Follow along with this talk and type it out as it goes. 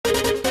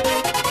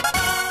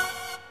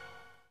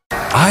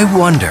I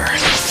wonder.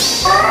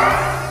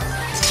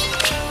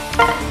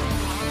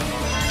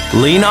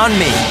 Lean on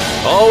me.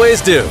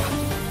 Always do.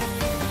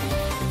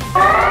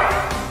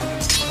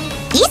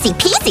 Easy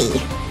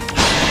peasy.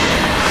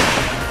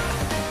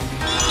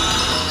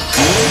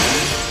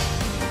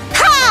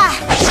 Ha!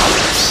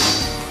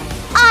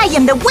 I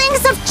am the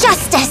wings of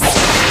justice.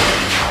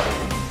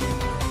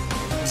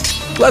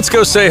 Let's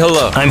go say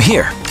hello. I'm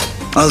here.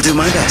 I'll do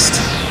my best.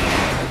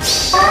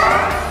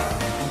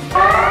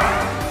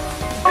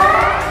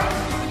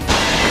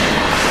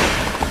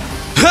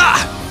 Ha!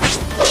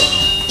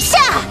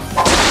 Sha!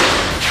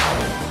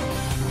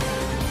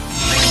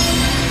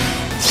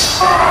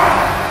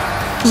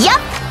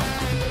 Yup.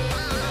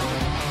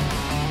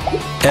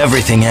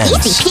 Everything ends.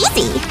 Easy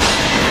peasy.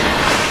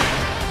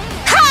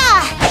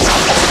 Ha!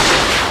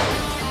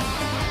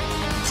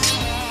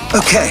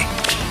 Okay.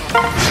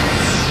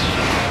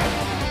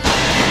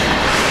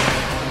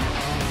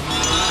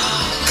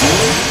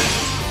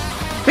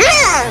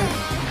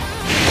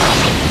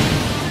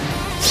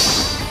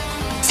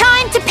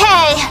 Time to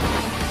pay.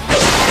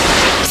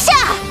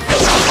 Sha!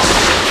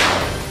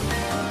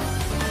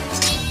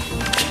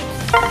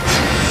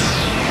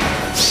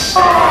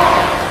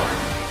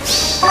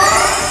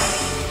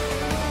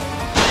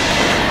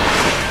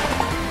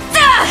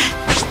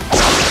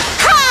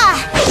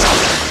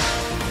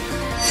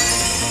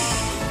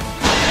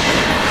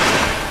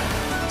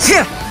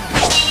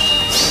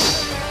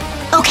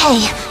 Okay,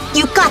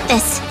 you got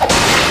this.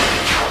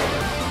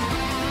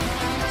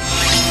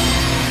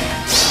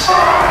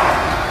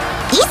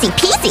 Easy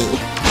peasy.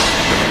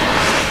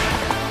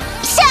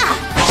 Sha!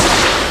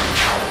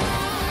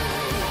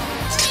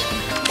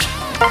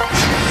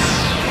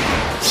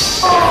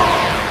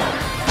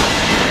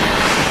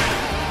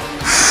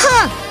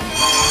 Huh.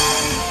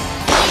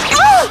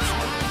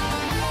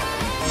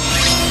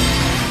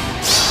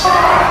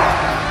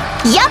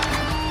 Yup.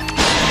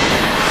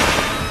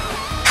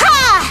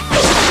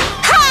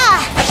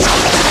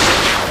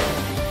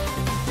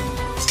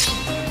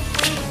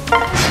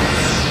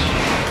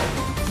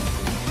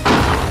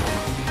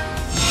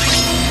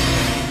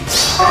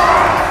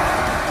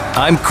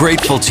 I'm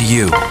grateful to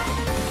you.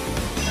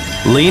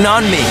 Lean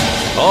on me.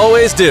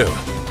 Always do.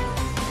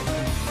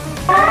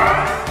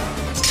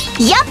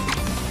 Yup.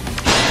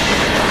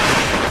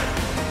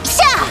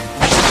 Sha!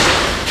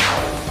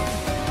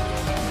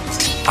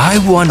 I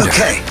wonder.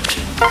 Okay.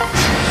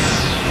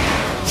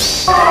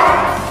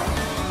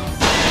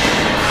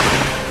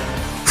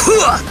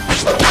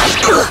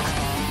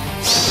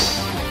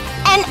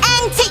 An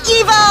end to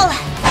evil!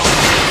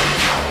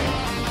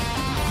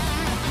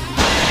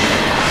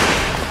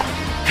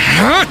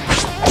 Ha!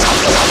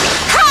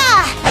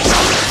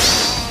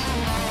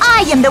 I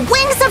am the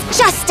wings of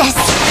justice!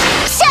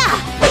 Sha!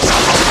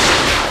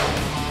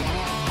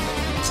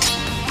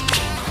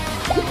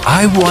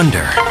 I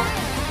wonder.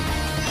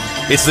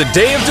 It's the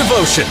day of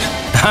devotion.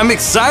 I'm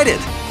excited.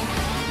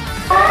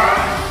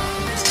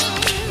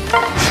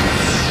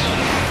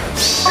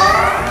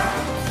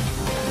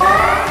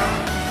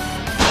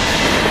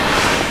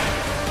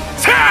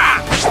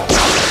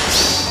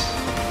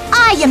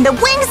 I am the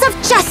wings of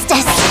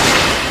justice!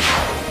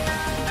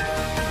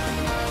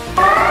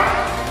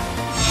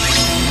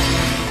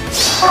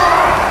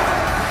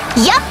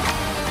 Yup!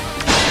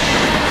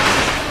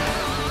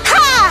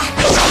 Ha!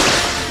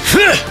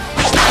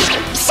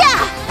 Sha!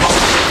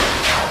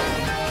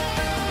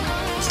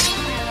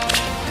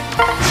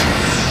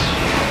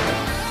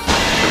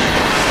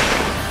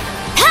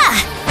 Ha!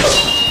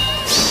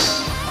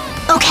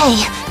 Okay,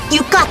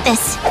 you got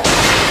this.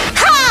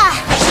 Ha!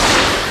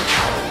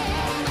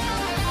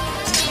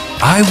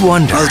 I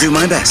wonder. I'll do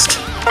my best.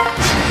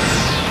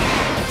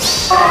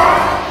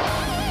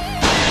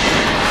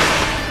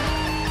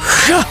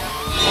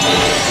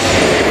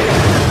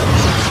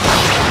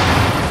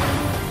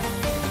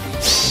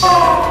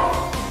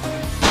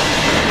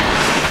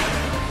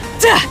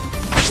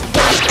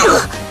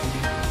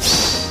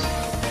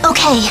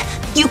 Okay,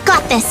 you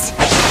got this.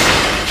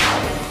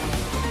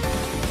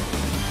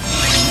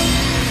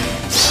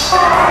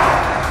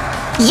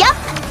 Yup.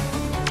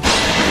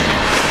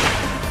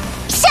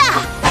 Sha!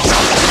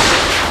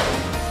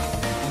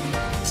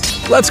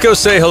 Let's go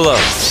say hello.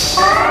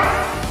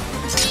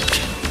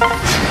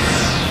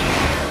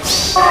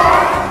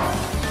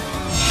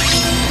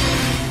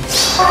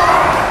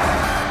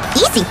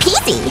 Easy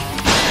peasy.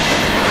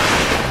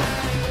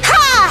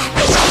 Ha!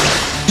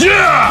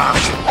 Yeah!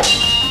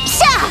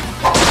 Sha!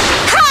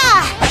 Ha!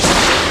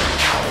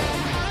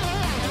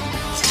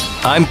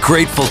 I'm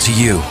grateful to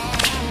you.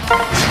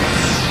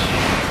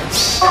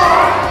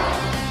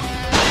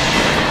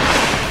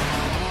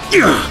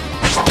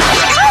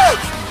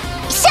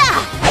 Sha!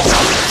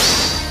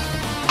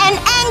 An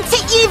end to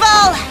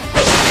evil!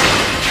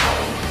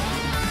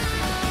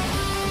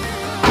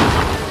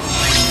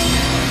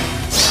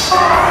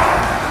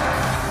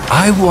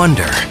 I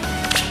wonder.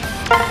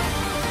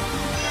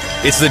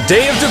 It's the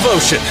day of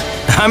devotion.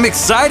 I'm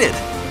excited.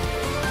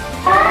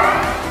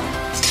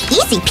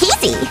 Easy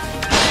peasy.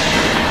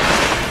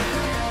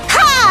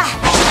 Ha!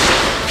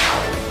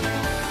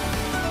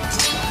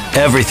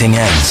 Everything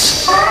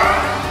ends.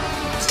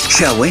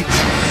 Shall we?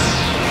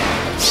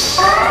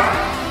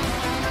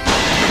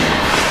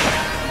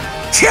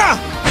 Yeah!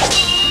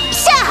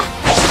 Sha!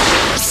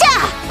 Sha!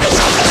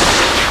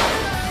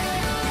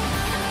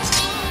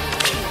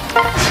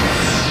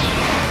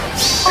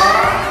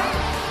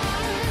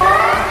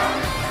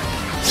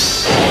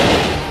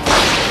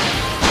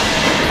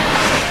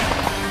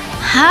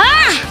 Huh?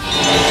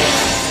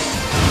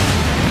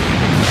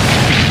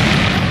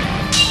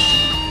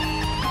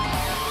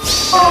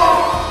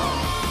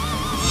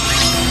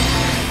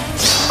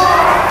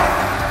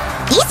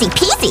 Easy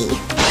peasy.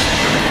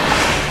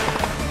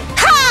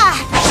 Ha!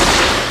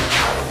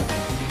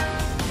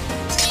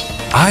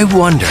 I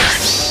wonder.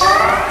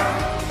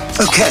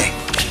 Okay.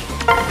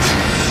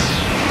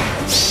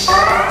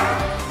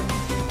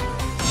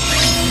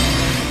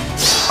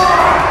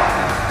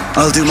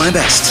 I'll do my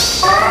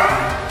best.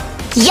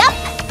 Yup.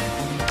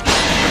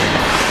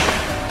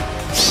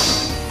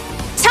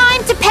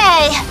 Time to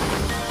pay.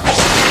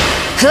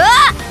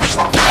 Huh?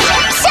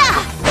 Sha!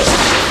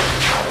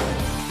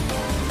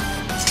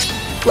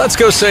 Let's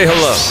go say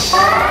hello.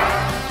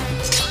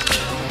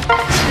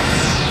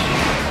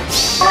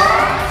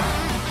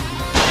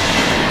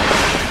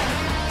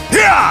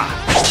 Yeah!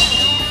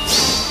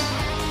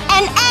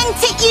 An end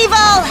to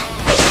evil!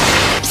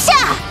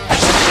 Sha!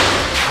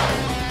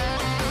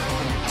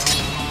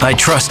 I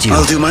trust you.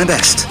 I'll do my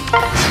best.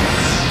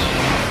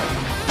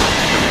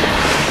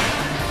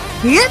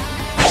 Yep.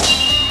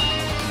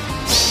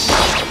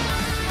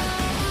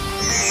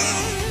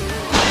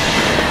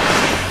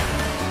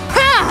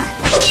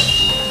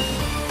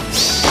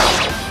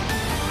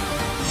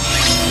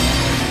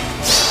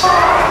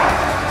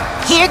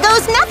 Here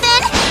goes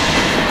nothing!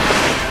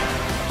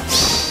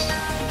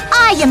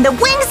 I am the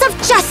wings of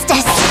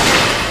justice!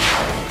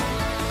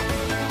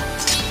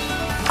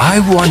 I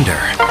wonder.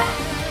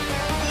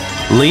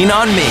 Lean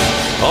on me.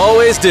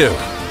 Always do.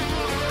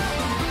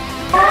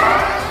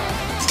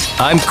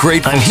 I'm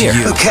grateful. I'm here.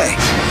 Okay.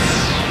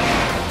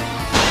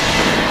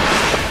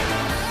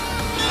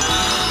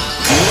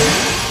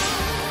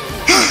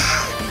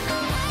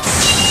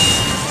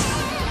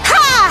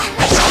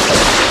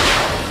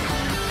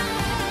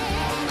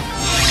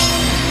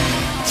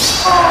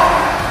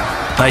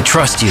 I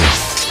trust you.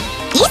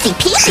 Easy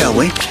peasy! Shall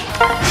we?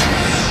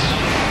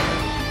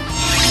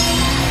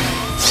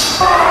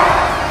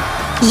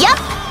 Yup!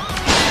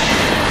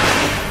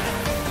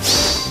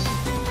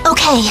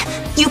 Okay,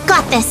 you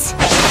got this!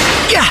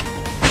 Yeah!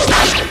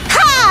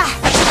 Ha!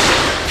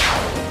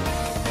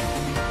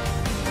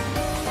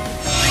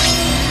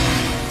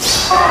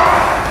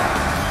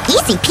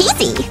 Easy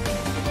peasy!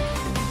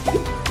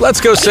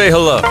 Let's go say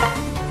hello.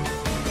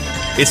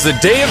 It's the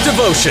day of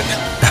devotion.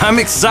 I'm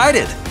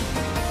excited.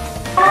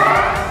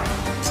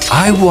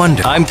 I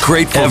wonder. I'm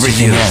grateful.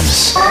 Everything to you.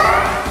 Ends.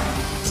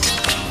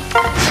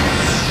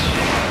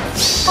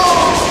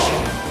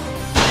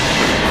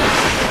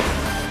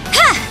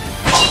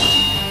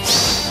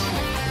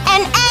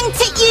 An end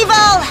to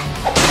evil!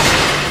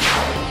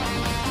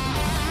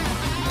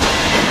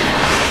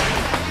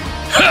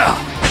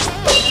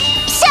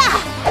 Sha!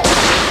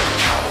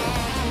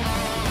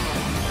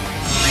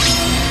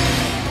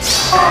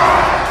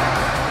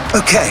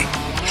 Okay.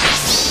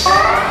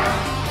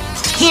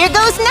 Here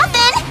goes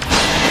nothing!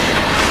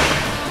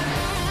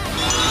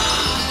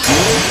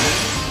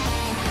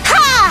 Ha!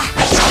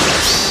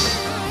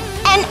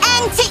 An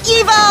end to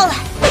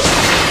evil!